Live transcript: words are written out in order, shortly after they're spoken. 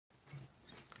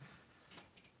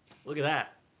Look at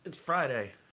that. It's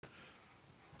Friday.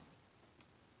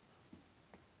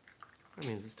 That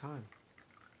means it's time.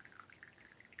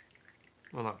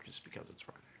 Well, not just because it's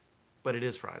Friday, but it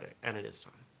is Friday, and it is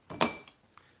time.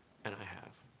 And I have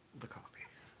the coffee.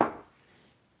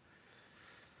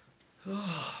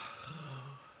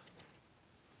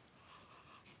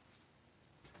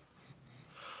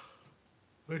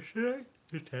 What should I?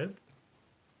 The 10th?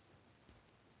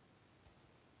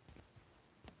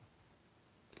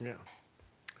 Yeah.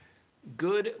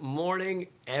 Good morning,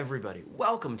 everybody.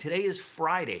 Welcome. Today is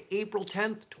Friday, April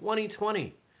 10th,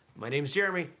 2020. My name's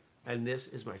Jeremy, and this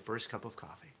is my first cup of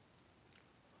coffee.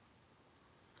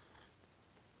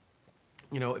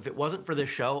 You know, if it wasn't for this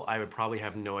show, I would probably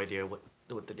have no idea what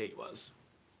the date was.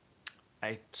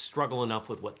 I struggle enough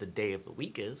with what the day of the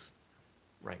week is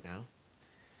right now.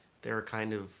 There are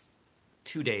kind of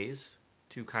two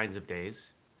kinds of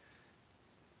days.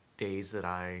 Days that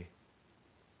I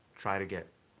try to get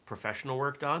professional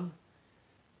work done,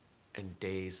 and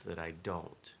days that I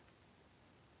don't.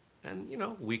 And, you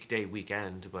know, weekday,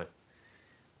 weekend, but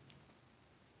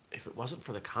if it wasn't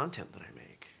for the content that I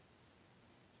make,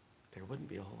 there wouldn't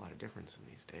be a whole lot of difference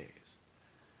in these days.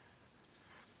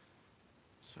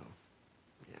 So,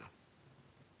 yeah.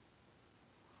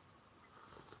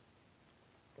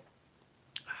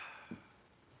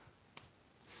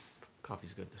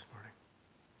 Coffee's good this morning.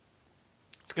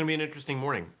 It's going to be an interesting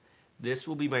morning. This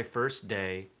will be my first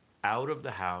day out of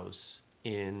the house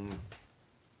in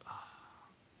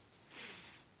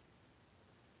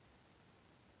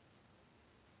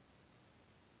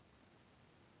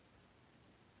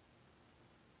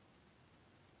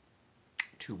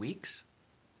 2 weeks.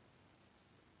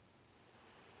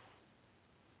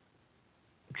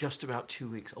 Just about 2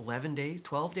 weeks. 11 days,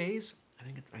 12 days.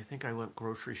 I think I went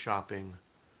grocery shopping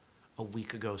a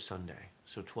week ago Sunday.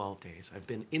 So 12 days. I've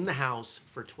been in the house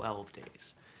for 12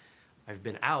 days. I've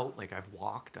been out, like I've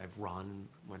walked, I've run,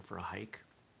 went for a hike,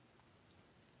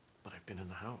 but I've been in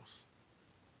the house.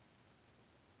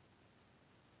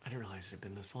 I didn't realize it had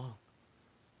been this long.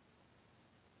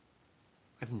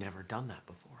 I've never done that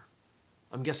before.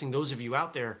 I'm guessing those of you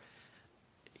out there,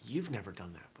 you've never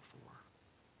done that before.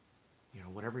 You know,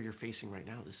 whatever you're facing right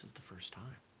now, this is the first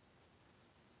time.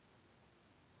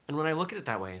 And when I look at it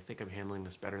that way, I think I'm handling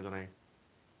this better than I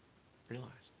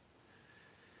realized.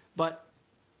 But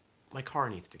my car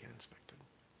needs to get inspected.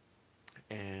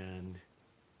 And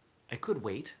I could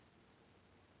wait,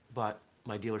 but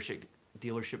my dealership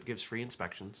gives free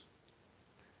inspections.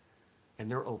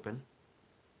 And they're open.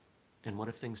 And what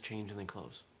if things change and they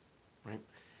close, right?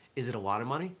 Is it a lot of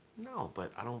money? No,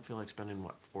 but I don't feel like spending,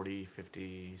 what, 40,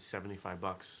 50, 75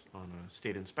 bucks on a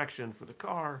state inspection for the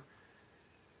car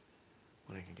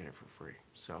when I can get it for free.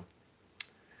 So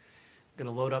I'm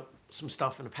gonna load up some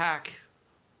stuff in a pack,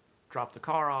 drop the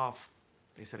car off.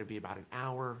 They said it'd be about an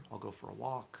hour. I'll go for a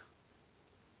walk.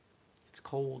 It's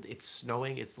cold, it's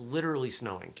snowing, it's literally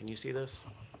snowing. Can you see this?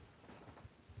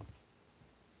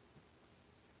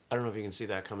 I don't know if you can see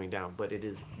that coming down, but it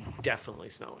is definitely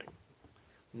snowing.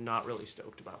 Not really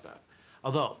stoked about that.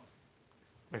 Although,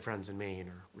 my friends in Maine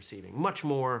are receiving much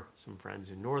more. Some friends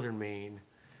in northern Maine,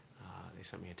 they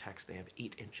sent me a text, they have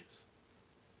 8 inches.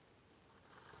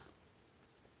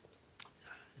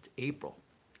 It's April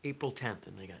 10th,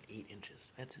 and they got 8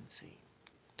 inches. That's insane.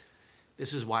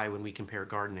 This is why when we compare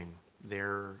gardening,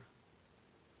 they're,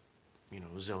 you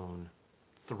know, zone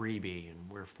 3B, and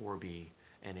we're 4B,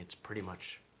 and it's pretty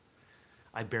much,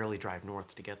 I barely drive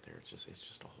north to get there. It's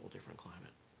just a whole different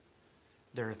climate.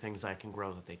 There are things I can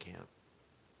grow that they can't.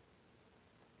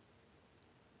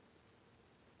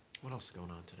 What else is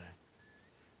going on today?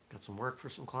 Got some work for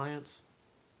some clients.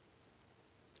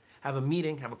 Have a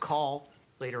meeting, have a call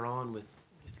later on with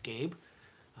Gabe,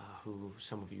 who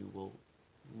some of you will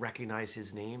recognize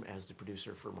his name as the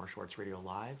producer for Martial Arts Radio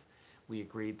Live. We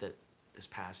agreed that this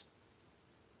past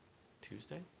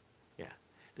Tuesday? Yeah,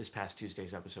 this past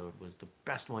Tuesday's episode was the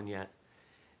best one yet.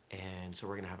 And so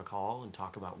we're going to have a call and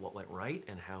talk about what went right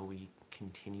and how we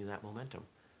continue that momentum.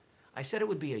 I said it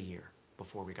would be a year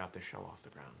before we got this show off the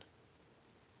ground.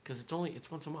 Because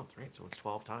it's once a month, right? So it's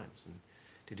 12 times. And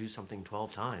to do something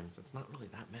 12 times, that's not really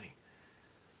that many.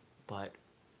 But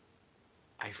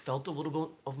I felt a little bit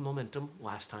of momentum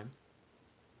last time.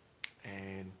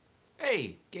 And,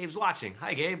 hey, Gabe's watching.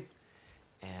 Hi, Gabe.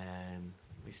 And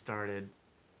we started,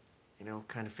 you know,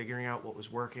 kind of figuring out what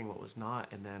was working, what was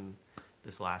not. And then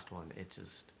this last one, it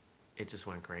just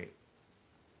went great.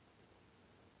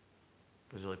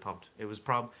 I was really pumped. It was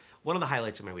one of the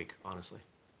highlights of my week, honestly.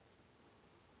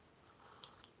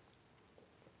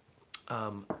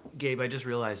 Gabe, I just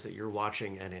realized that you're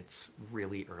watching and it's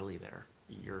really early there.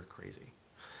 you're crazy.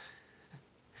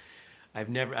 I've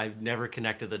never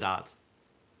connected the dots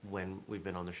when we've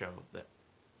been on the show that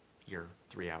you're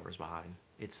 3 hours behind.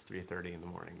 It's 3:30 in the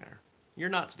morning there. You're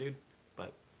nuts, dude.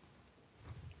 But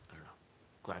I don't know.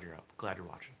 Glad you're up. Glad you're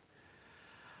watching.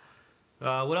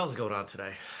 What else is going on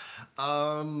today?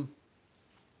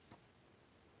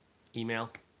 Email.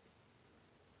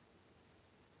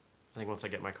 I think once I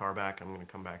get my car back, I'm going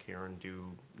to come back here and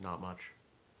do not much.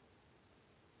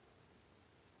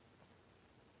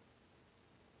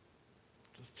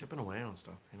 Just chipping away on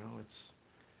stuff, you know, it's,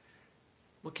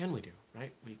 what can we do,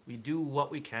 right? We do what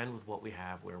we can with what we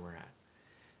have where we're at.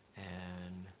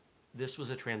 And this was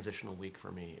a transitional week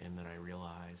for me in that I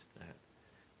realized that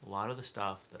a lot of the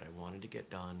stuff that I wanted to get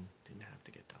done didn't have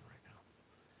to get done right now.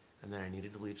 And then I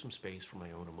needed to leave some space for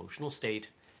my own emotional state,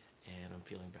 and I'm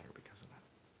feeling better because of that.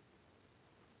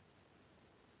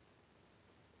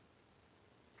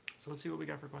 So let's see what we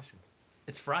got for questions.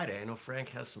 It's Friday. I know Frank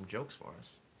has some jokes for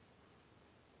us.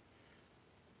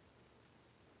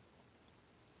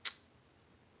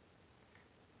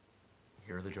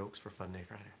 Here are the jokes for Fun Day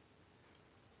Friday.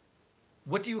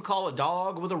 What do you call a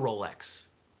dog with a Rolex?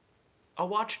 A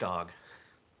watchdog.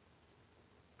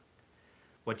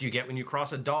 What do you get when you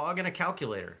cross a dog and a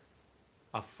calculator?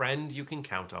 A friend you can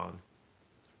count on.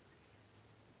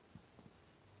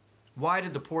 Why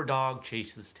did the poor dog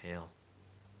chase his tail?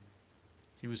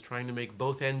 He was trying to make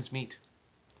both ends meet.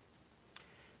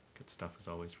 Good stuff as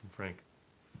always from Frank.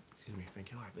 Excuse me,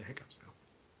 Frank, you'll have the hiccups now.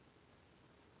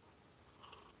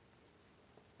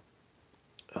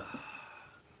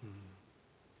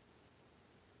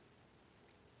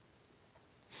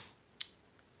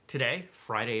 Today,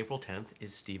 Friday, April 10th,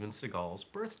 is Steven Seagal's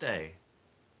birthday.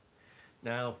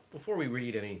 Now, before we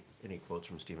read any quotes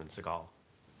from Steven Seagal,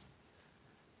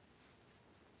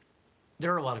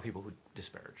 there are a lot of people who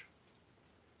disparage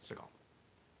Seagal.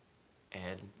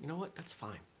 And you know what? That's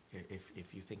fine.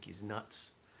 If you think he's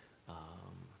nuts,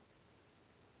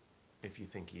 if you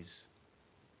think he's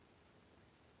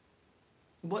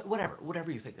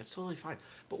whatever you think, that's totally fine.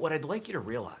 But what I'd like you to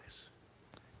realize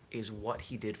is what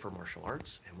he did for martial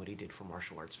arts and what he did for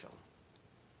martial arts film.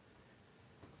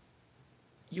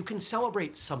 You can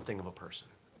celebrate something of a person,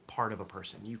 part of a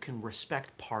person. You can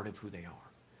respect part of who they are.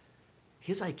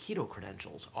 His Aikido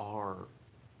credentials are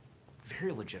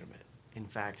very legitimate. In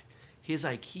fact, his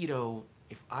Aikido,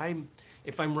 if I'm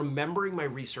remembering my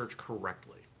research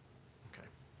correctly, okay,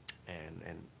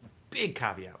 and big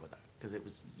caveat with that, because it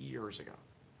was years ago,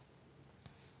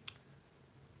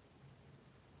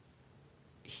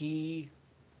 he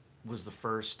was the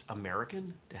first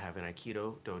American to have an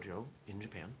Aikido dojo in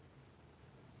Japan.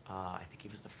 I think he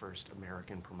was the first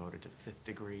American promoted to 5th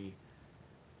degree.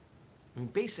 I mean,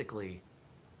 basically,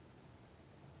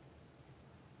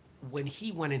 when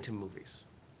he went into movies,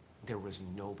 there was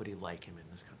nobody like him in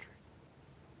this country.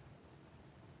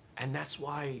 And that's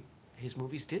why his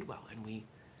movies did well, and we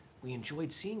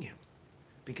enjoyed seeing him,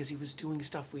 because he was doing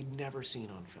stuff we'd never seen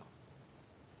on film.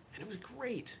 And it was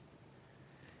great.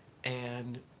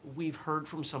 And we've heard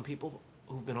from some people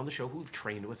who've been on the show who've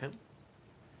trained with him.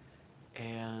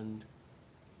 And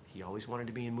he always wanted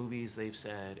to be in movies, they've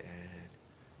said, and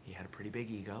he had a pretty big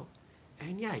ego.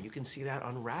 And yeah, you can see that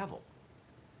unravel.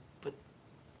 But,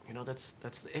 you know, that's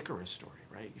the Icarus story,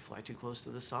 right? You fly too close to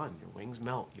the sun, your wings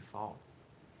melt, you fall.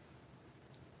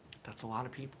 That's a lot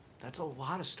of people. That's a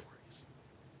lot of stories.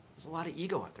 There's a lot of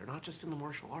ego out there, not just in the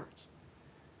martial arts.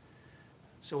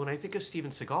 So when I think of Steven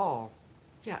Seagal,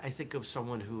 yeah, I think of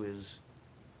someone who is,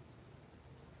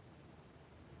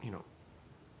 you know,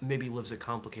 maybe lives a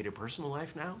complicated personal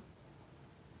life now,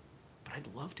 but I'd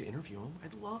love to interview him.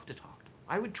 I'd love to talk to him.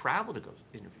 I would travel to go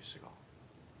interview Seagal,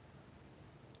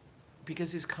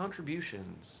 because his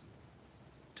contributions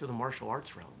to the martial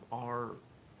arts realm are,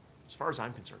 as far as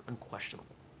I'm concerned,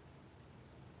 unquestionable.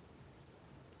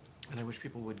 And I wish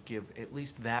people would give at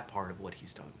least that part of what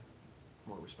he's done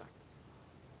more respect.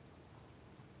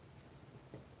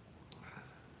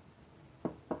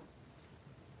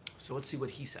 So let's see what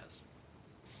he says.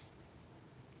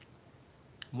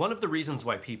 One of the reasons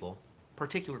why people,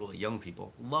 particularly young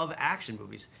people, love action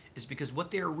movies is because what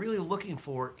they are really looking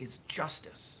for is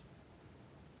justice.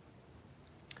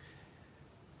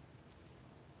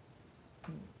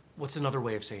 What's another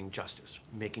way of saying justice?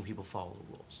 Making people follow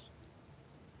the rules.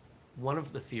 One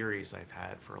of the theories I've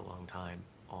had for a long time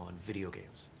on video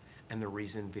games, and the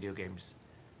reason video games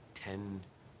tend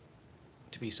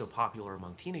to be so popular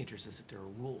among teenagers, is that there are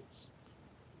rules.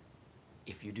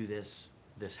 If you do this,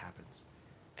 this happens.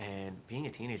 And being a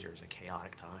teenager is a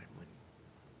chaotic time when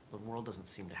the world doesn't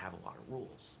seem to have a lot of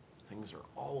rules. Things are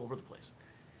all over the place.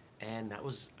 And that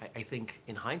was, I think,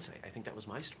 in hindsight, I think that was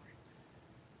my story.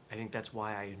 I think that's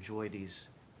why I enjoy these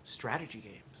strategy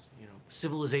games. You know,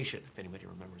 Civilization, if anybody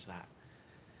remembers that.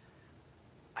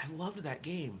 I loved that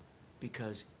game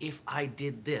because if I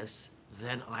did this,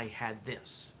 then I had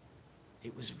this.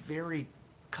 It was very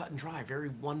cut and dry, very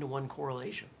one-to-one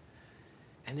correlation.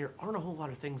 And there aren't a whole lot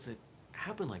of things that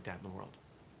happen like that in the world.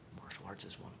 Martial arts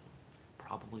is one of them.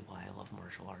 Probably why I love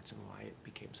martial arts and why it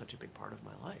became such a big part of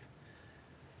my life.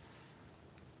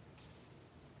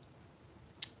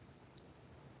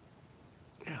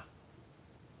 Yeah.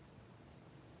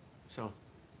 So,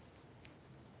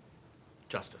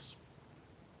 justice.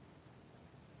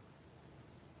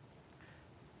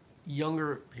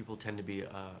 Younger people tend to be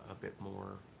a bit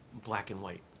more black and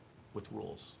white with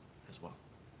rules as well.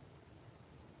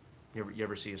 You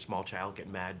ever see a small child get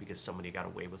mad because somebody got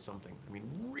away with something? I mean,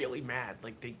 really mad.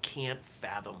 Like they can't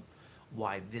fathom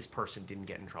why this person didn't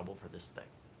get in trouble for this thing.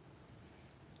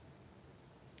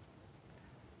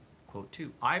 Quote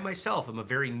 2, I myself am a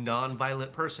very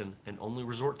non-violent person and only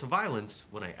resort to violence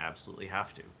when I absolutely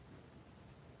have to.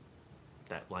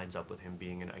 That lines up with him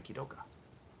being an Aikidoka.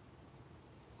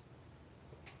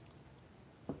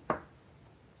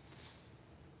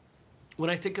 When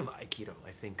I think of Aikido,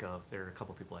 there are a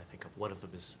couple people I think of. One of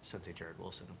them is Sensei Jared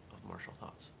Wilson of Martial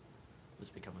Thoughts, who's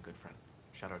become a good friend.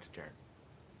 Shout out to Jared.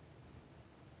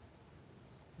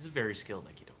 He's a very skilled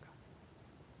Aikidoka.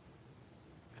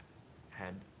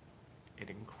 Had an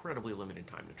incredibly limited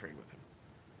time to train with him.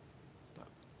 But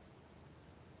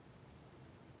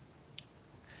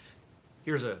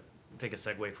take a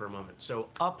segue for a moment. So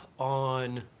up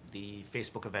on the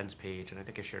Facebook events page, and I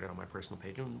think I shared it on my personal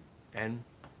page, and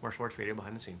Martial Arts Radio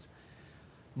behind the scenes.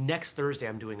 Next Thursday,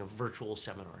 I'm doing a virtual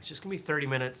seminar. It's just gonna be 30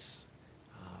 minutes,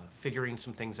 figuring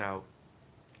some things out,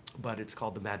 but it's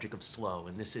called The Magic of Slow,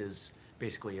 and this is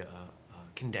basically a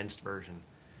condensed version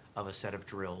of a set of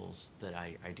drills that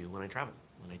I do when I travel,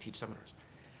 when I teach seminars.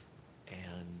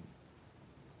 And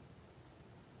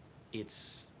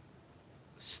it's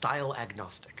style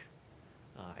agnostic.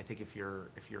 I think if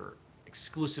you're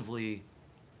exclusively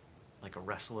like a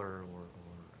wrestler or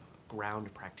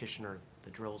ground practitioner, the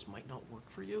drills might not work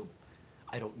for you.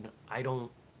 I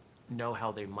don't know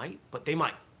how they might, but they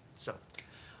might. So,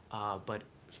 but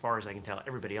as far as I can tell,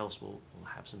 everybody else will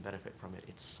have some benefit from it.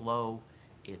 It's slow,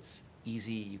 it's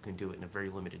easy, you can do it in a very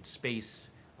limited space.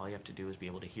 All you have to do is be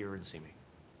able to hear and see me.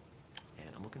 And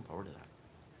I'm looking forward to that.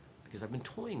 Because I've been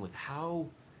toying with how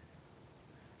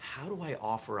do I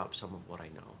offer up some of what I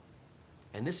know?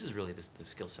 And this is really the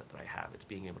skill set that I have. It's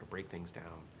being able to break things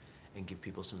down and give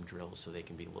people some drills so they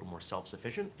can be a little more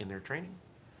self-sufficient in their training,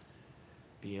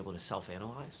 be able to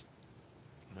self-analyze,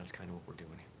 and that's kind of what we're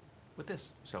doing with this.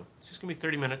 So it's just gonna be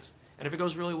 30 minutes, and if it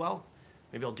goes really well,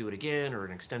 maybe I'll do it again or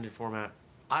an extended format.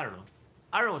 I don't know.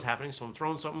 I don't know what's happening, so I'm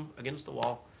throwing something against the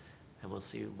wall, and we'll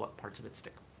see what parts of it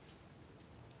stick.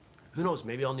 Who knows,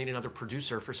 maybe I'll need another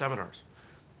producer for seminars.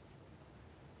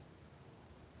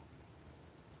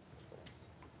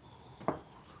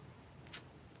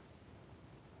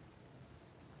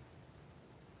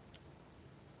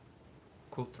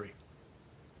 Quote 3.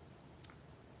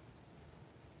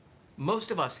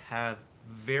 Most of us have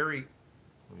let me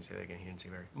say that again, he didn't say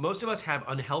very. Most of us have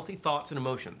unhealthy thoughts and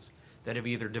emotions that have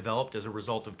either developed as a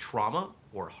result of trauma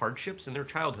or hardships in their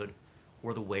childhood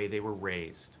or the way they were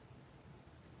raised.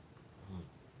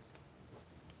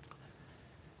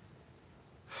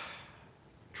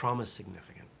 Trauma is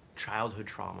significant. Childhood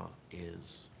trauma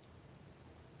is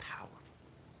powerful.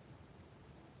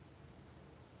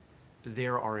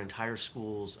 There are entire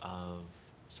schools of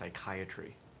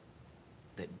psychiatry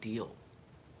that deal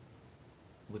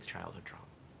with childhood trauma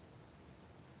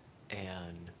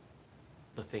and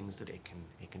the things that it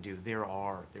can do. There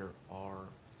are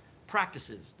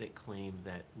practices that claim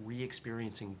that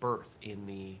re-experiencing birth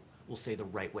in we'll say the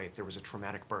right way, if there was a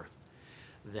traumatic birth,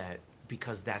 that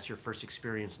because that's your first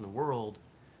experience in the world,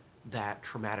 that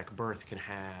traumatic birth can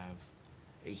have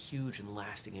a huge and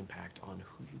lasting impact on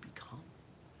who you become.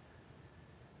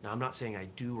 Now, I'm not saying I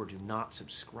do or do not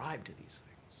subscribe to these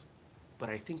things, but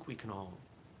I think we can all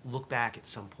look back at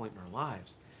some point in our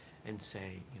lives and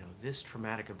say, this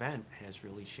traumatic event has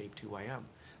really shaped who I am,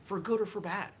 for good or for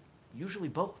bad, usually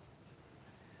both.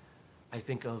 I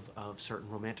think of certain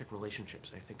romantic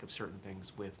relationships. I think of certain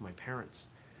things with my parents.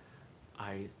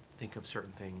 I think of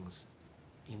certain things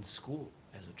in school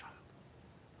as a child.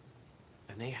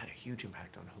 And they had a huge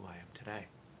impact on who I am today.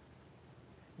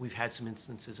 We've had some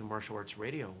instances in martial arts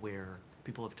radio where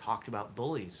people have talked about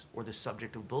bullies or the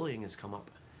subject of bullying has come up.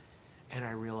 And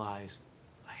I realized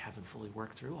I haven't fully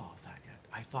worked through all of that yet.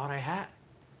 I thought I had.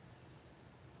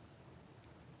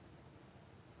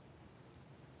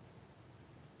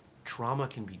 trauma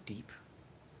can be deep,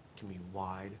 can be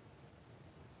wide,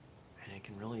 and it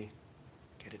can really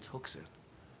get its hooks in.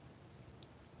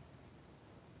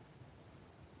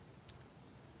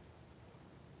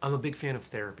 I'm a big fan of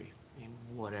therapy in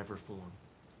whatever form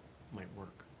might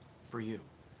work for you.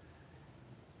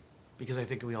 Because I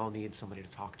think we all need somebody to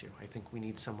talk to. I think we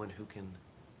need someone who can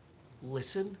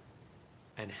listen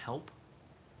and help,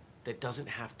 that doesn't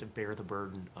have to bear the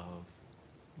burden of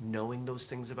knowing those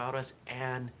things about us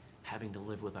and having to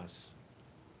live with us.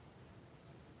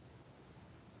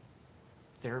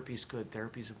 Therapy's good.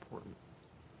 Therapy's important.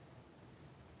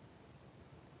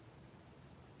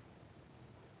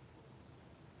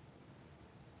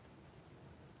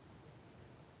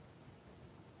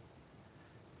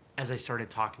 As I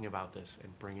started talking about this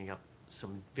and bringing up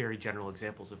some very general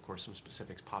examples, of course, some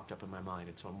specifics popped up in my mind,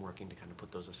 and so I'm working to kind of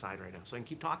put those aside right now so I can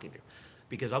keep talking to you,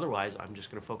 because otherwise I'm just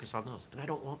going to focus on those, and I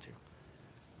don't want to.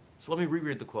 So let me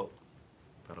reread the quote.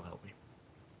 That'll help me.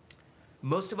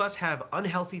 Most of us have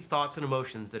unhealthy thoughts and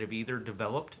emotions that have either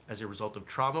developed as a result of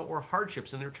trauma or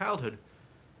hardships in their childhood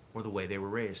or the way they were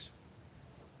raised.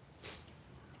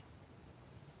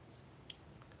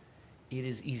 It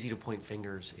is easy to point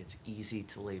fingers. It's easy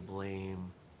to lay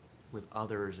blame with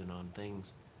others and on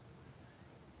things.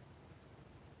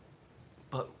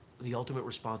 But the ultimate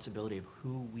responsibility of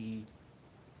who we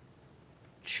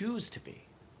choose to be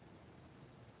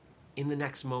in the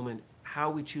next moment, how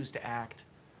we choose to act,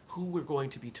 who we're going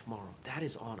to be tomorrow, that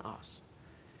is on us.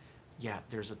 Yeah,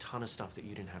 there's a ton of stuff that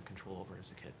you didn't have control over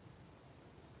as a kid,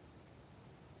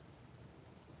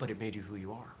 but it made you who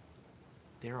you are.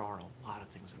 There are a lot of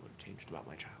things that would have changed about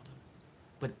my childhood,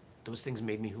 but those things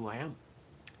made me who I am.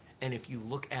 And if you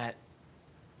look at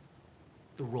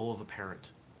the role of a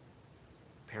parent,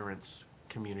 parents,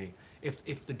 community,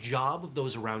 if the job of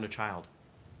those around a child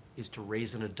is to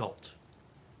raise an adult,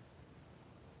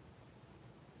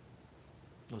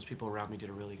 those people around me did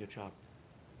a really good job.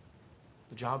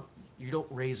 The job, you don't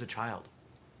raise a child.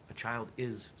 A child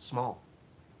is small.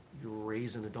 You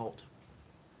raise an adult.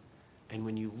 And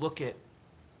when you look at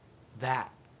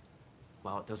that,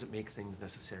 while it doesn't make things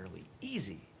necessarily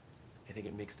easy, I think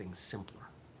it makes things simpler.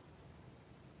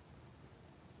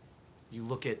 You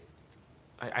look at,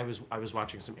 I was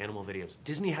watching some animal videos.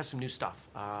 Disney has some new stuff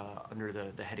under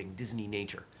the heading Disney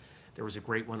Nature. There was a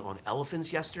great one on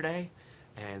elephants yesterday,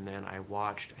 and then I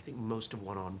watched, I think, most of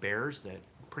one on bears that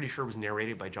I'm pretty sure was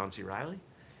narrated by John C. Reilly.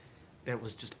 That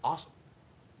was just awesome.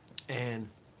 And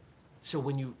so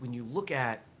when you look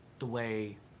at the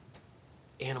way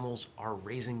animals are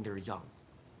raising their young,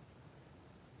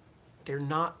 they're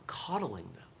not coddling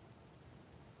them.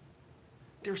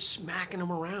 They're smacking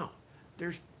them around.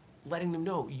 They're letting them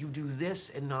know, you do this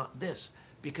and not this.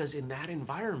 Because in that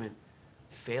environment,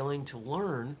 failing to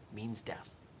learn means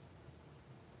death.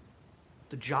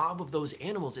 The job of those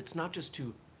animals, it's not just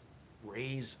to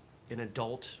raise an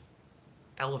adult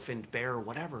elephant, bear,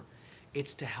 whatever.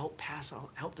 It's to help pass on,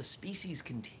 help the species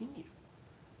continue.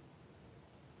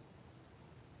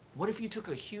 What if you took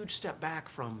a huge step back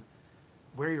from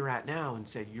where you're at now and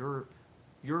said your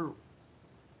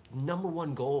number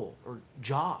one goal or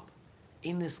job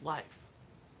in this life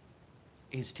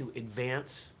is to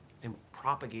advance and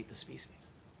propagate the species?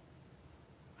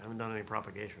 I haven't done any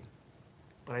propagation,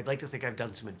 but I'd like to think I've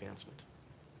done some advancement.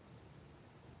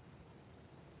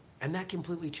 And that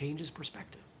completely changes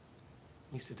perspective.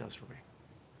 At least it does for me.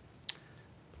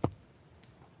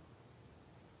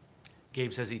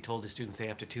 Gabe says he told his students they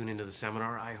have to tune into the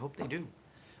seminar. I hope they do.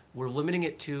 We're limiting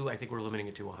it to, I think we're limiting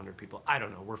it to 100 people. I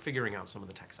don't know. We're figuring out some of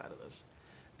the tech side of this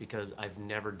because I've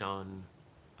never done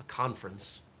a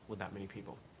conference with that many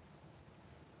people.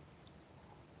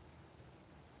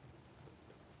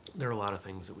 There are a lot of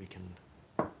things that we can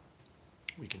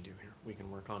do here. We can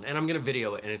work on. And I'm going to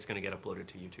video it, and it's going to get uploaded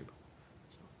to YouTube.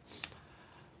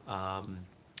 So,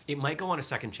 it might go on a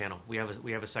second channel. We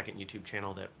have a second YouTube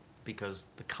channel that, because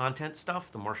the content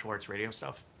stuff, the martial arts radio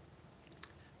stuff,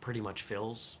 pretty much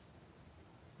fills.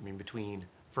 I mean, between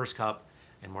First Cup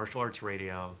and martial arts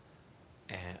radio,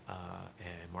 and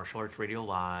martial arts radio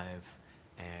live,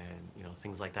 and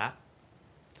things like that.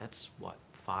 That's what,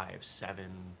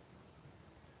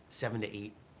 7 to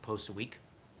 8 posts a week.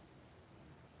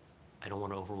 I don't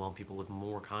want to overwhelm people with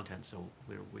more content, so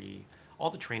all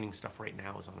the training stuff right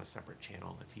now is on a separate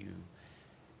channel.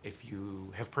 If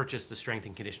you have purchased the strength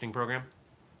and conditioning program,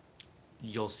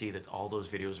 you'll see that all those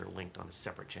videos are linked on a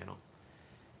separate channel,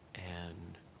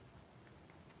 and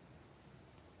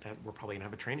that we're probably gonna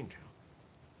have a training channel.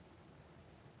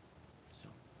 So,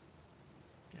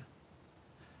 yeah.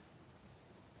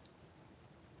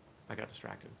 I got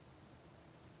distracted.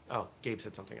 Oh, Gabe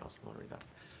said something else. I want to read that.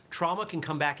 Trauma can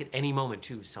come back at any moment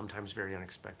too, sometimes very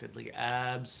unexpectedly.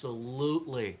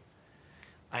 Absolutely.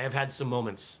 I have had some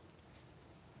moments.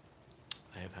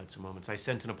 I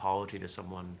sent an apology to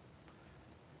someone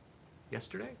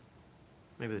yesterday,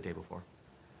 maybe the day before.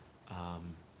 A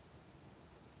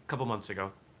couple months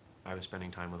ago, I was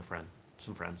spending time with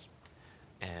some friends,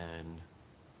 and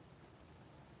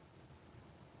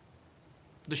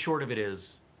the short of it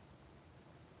is,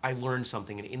 I learned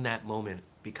something, and in that moment,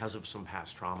 because of some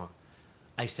past trauma,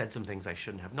 I said some things I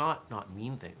shouldn't have. Not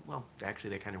mean things. Well,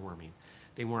 actually, they kind of were mean.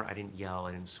 They weren't. I didn't yell.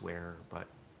 I didn't swear, but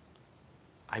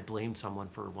I blamed someone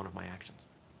for one of my actions.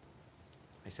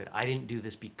 I said, I didn't do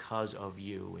this because of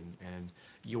you and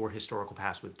your historical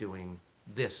past with doing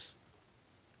this.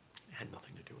 It had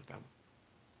nothing to do with them.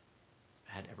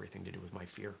 It had everything to do with my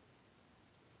fear.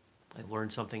 I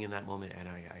learned something in that moment, and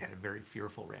I had a very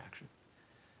fearful reaction.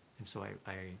 And so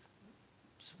I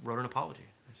wrote an apology.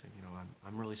 I said,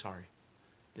 I'm really sorry.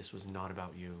 This was not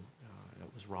about you.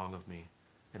 That was wrong of me,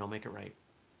 and I'll make it right.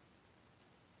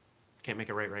 Can't make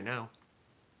it right now,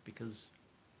 because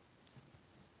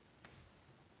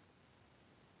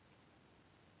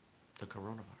the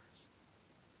coronavirus.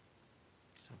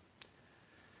 So,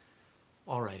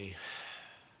 alrighty.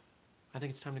 I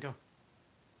think it's time to go.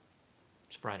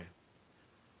 It's Friday.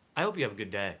 I hope you have a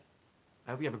good day.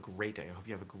 I hope you have a great day. I hope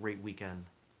you have a great weekend.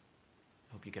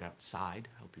 I hope you get outside.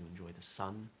 I hope you enjoy the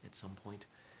sun at some point.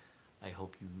 I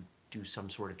hope you do some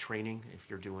sort of training if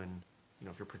you're doing,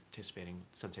 if you're participating in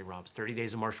Sensei Rob's 30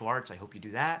 Days of Martial Arts. I hope you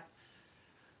do that.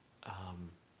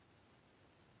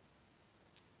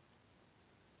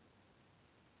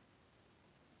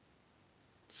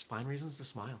 Just find reasons to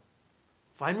smile.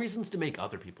 Find reasons to make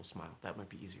other people smile. That might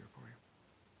be easier for you.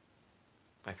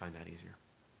 I find that easier.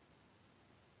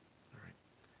 All right.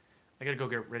 I gotta go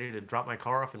get ready to drop my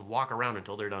car off and walk around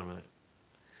until they're done with it.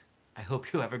 I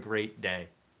hope you have a great day.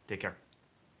 Take care.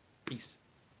 Peace.